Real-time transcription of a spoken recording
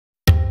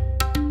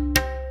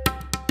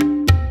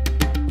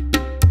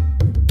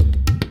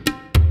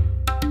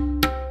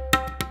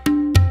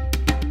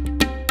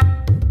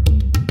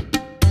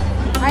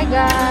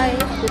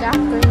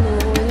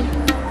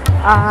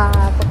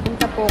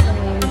Papunta po ako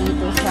ngayon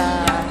dito sa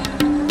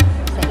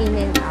in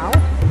and out.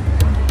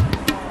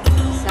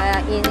 Sa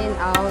in and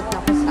out na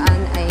kung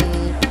saan ay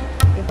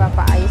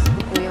ipapaayos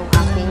ko po yung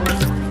aking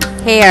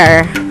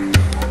hair.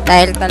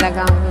 Dahil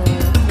talagang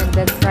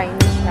nagda-dry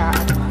na siya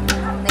at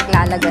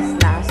naglalagas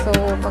na. So,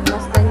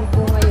 pagmasdan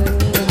po ngayon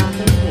yung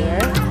aking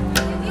hair,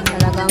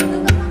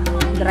 talagang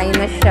dry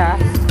na siya.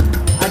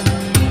 At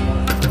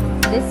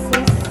this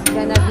is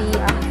gonna be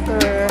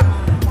after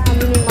how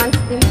many months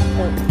din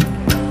po.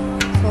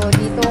 So,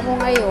 dito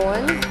ako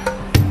ngayon.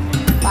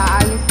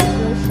 Paayos ko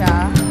po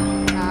siya.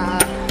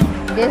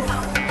 This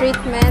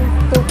treatment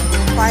took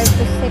 5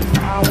 to 6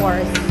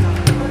 hours.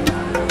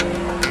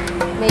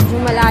 Medyo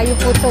malayo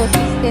po to,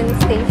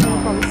 16 station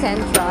from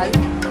Central.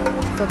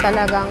 So,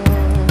 talagang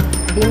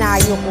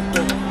dinayo ko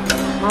po.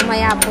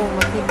 Mamaya po,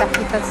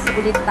 makita-kita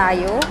ulit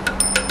tayo.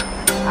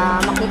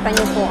 Makita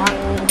nyo po ang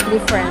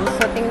difference.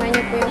 So, tingnan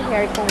nyo po yung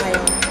hair ko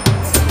ngayon.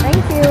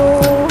 Thank you!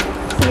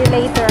 See you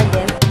later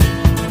again.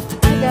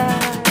 Hi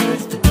guys!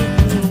 Good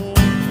evening.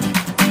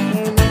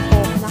 Ngayon lang po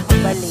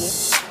nakabalik.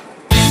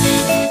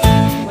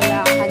 Wala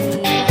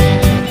kanina.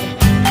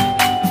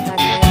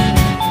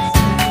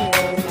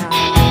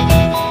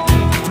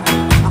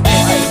 Ako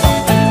ay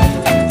papunta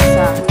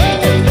sa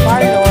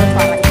parlor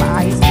para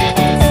ipaayos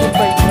yung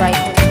super dry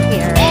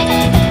hair.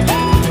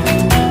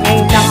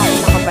 Ngayon lang ako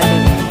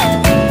nakabalik.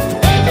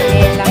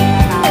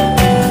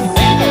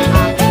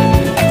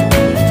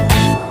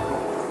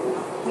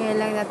 Ngayon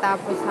lang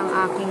natapos ang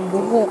aking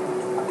buhok.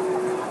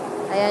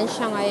 Ayan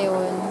siya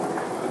ngayon.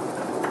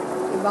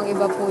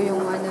 Ibang-iba po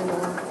yung ano no.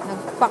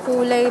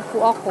 Nagpakulay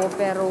po ako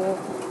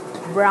pero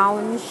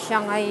brown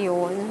siya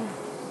ngayon.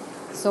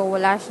 So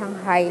wala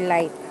siyang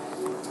highlight.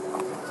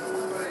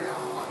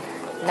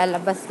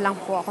 Lalabas lang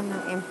po ako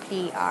ng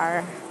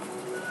MTR.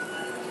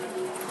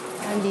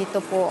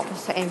 Nandito po ako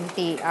sa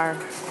MTR.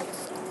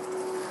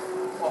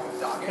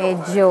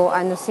 Medyo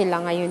ano sila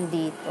ngayon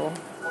dito.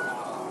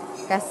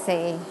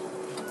 Kasi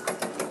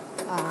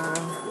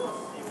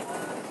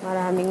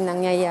maraming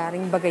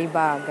nangyayaring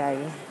bagay-bagay.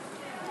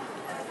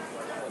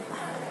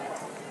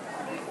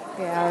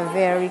 Kaya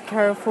very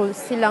careful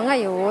sila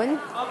ngayon.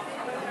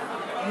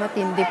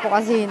 Matindi po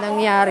kasi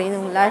nangyari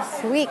nung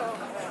last week.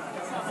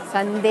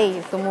 Sunday.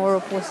 Tomorrow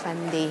po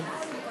Sunday.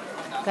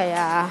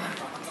 Kaya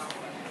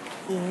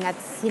ingat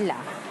sila.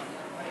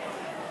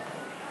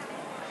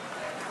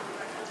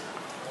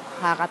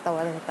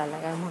 Nakakatawa na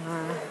talaga mga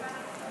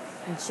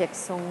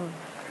injeksong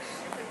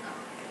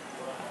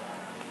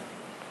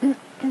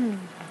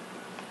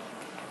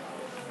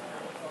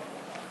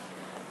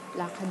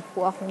lakad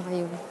po ako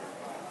ngayon.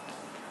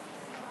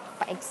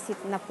 Pa-exit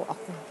na po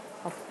ako.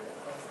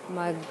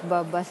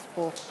 Magbabas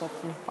po ako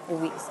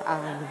pauwi sa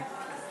amin.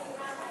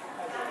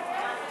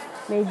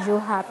 Medyo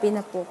happy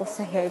na po ako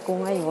sa hair ko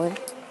ngayon.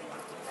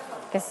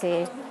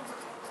 Kasi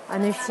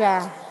ano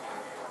siya,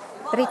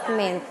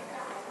 treatment.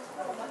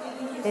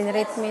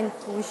 Tinreatment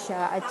po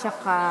siya at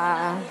saka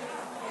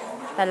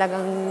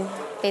talagang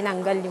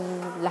tinanggal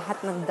yung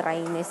lahat ng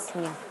dryness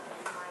niya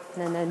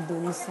na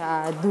nandun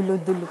sa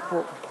dulo-dulo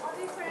po.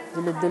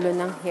 Dulo-dulo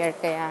ng hair,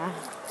 kaya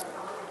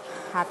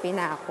happy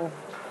na ako.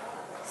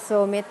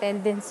 So, may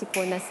tendency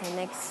po na sa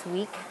next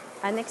week,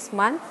 next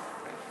month,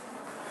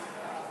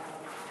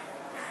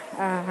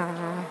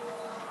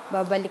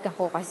 babalik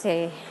ako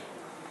kasi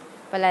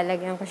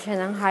palalagyan ko siya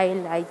ng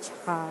highlight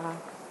tsaka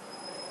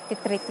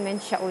i-treatment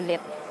siya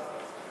ulit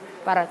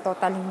para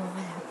totally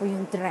mawala po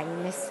yung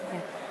dryness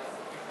niya.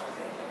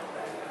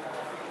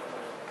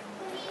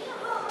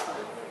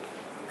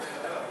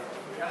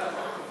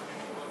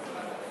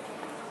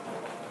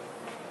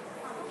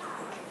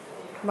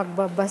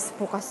 Magbabas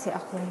po kasi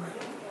ako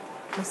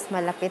mas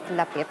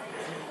malapit-lapit.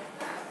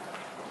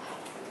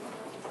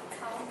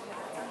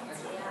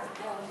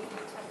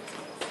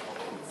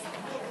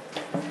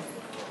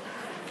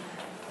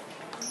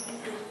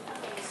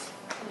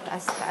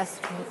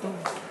 Taas-taas po ito.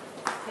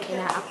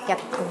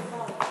 Inaakyat ko.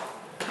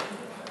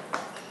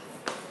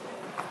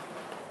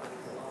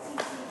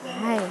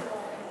 Ay,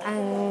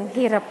 ang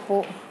hirap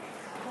po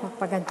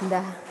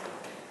magpaganda.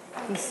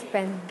 You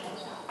spend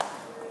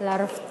a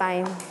lot of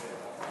time.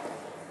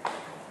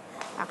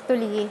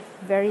 Actually,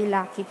 very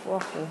lucky po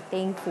ako.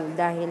 Thankful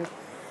dahil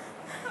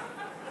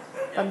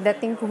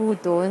pagdating ko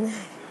doon,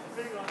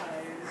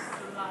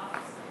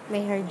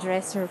 may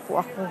hairdresser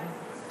po ako.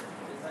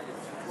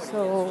 So,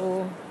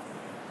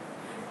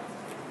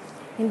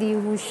 hindi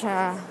po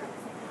siya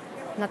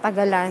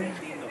natagalan.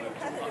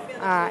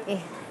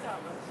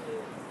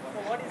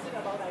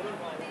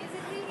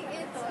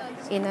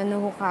 Inano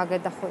ko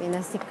kagad ako,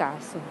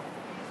 inasikaso.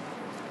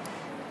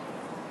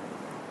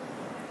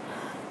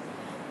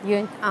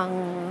 Yun ang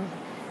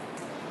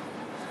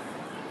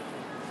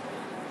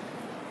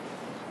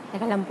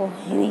teka lang po,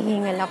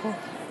 hinihingal ako.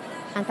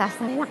 Ang taas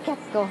na inakyat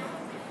ko.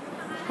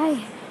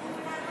 Ay,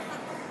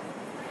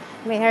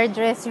 may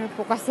hairdresser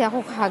po kasi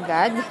ako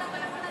kagad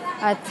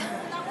at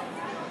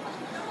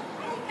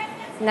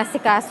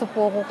nasikaso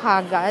po ako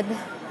kagad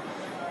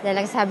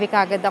dahil sabi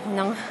kagad ako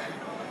ng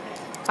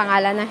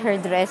pangalan ng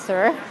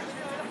hairdresser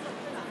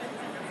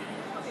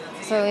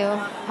So,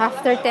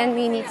 after 10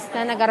 minutes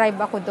na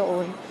nag-arrive ako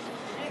doon.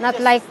 Not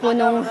like po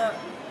nung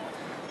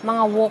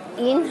mga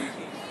walk-in.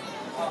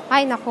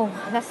 Ay, nako.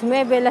 Alas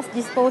 9, alas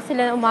 10 po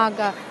sila ng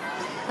umaga.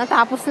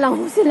 Natapos lang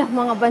po sila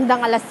mga bandang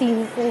alas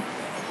 5.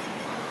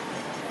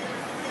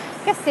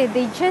 Kasi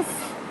they just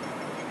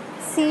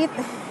sit.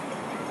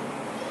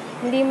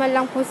 Hindi man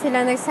lang po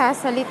sila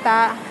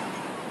nagsasalita.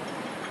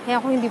 Kaya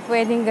ako hindi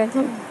pwedeng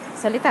ganun.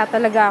 Salita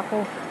talaga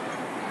ako.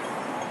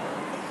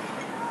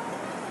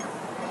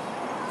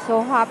 So,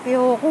 happy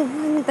ako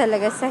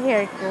talaga sa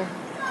hair ko.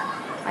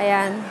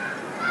 Ayan.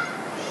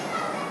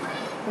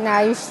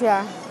 Inayos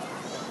siya.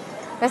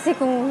 Kasi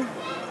kung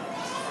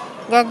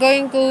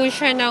gagawin ko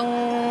siya ng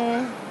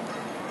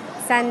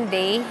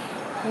Sunday,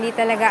 hindi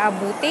talaga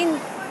abutin.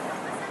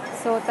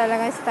 So,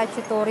 talagang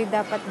statutory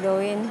dapat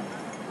gawin.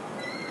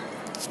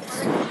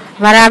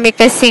 Marami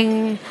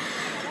kasing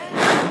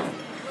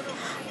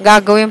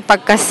gagawin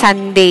pagka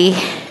Sunday.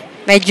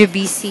 Medyo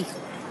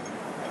busy.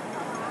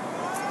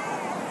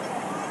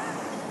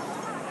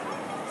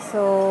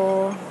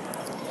 So,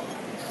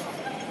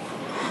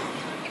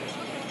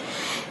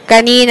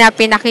 kanina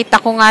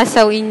pinakita ko nga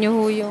sa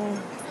inyo yung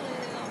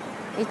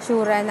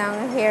itsura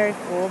ng hair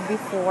ko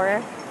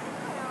before.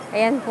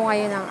 Ayan po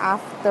ngayon ang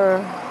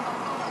after.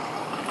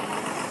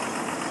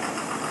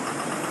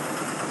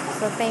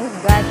 So, thank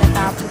God,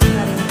 natapos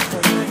na rin po.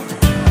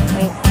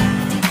 Wait.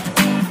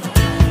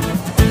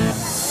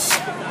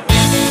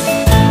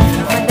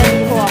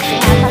 Madali po ako.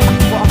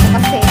 Natatakbo ako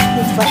kasi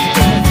bus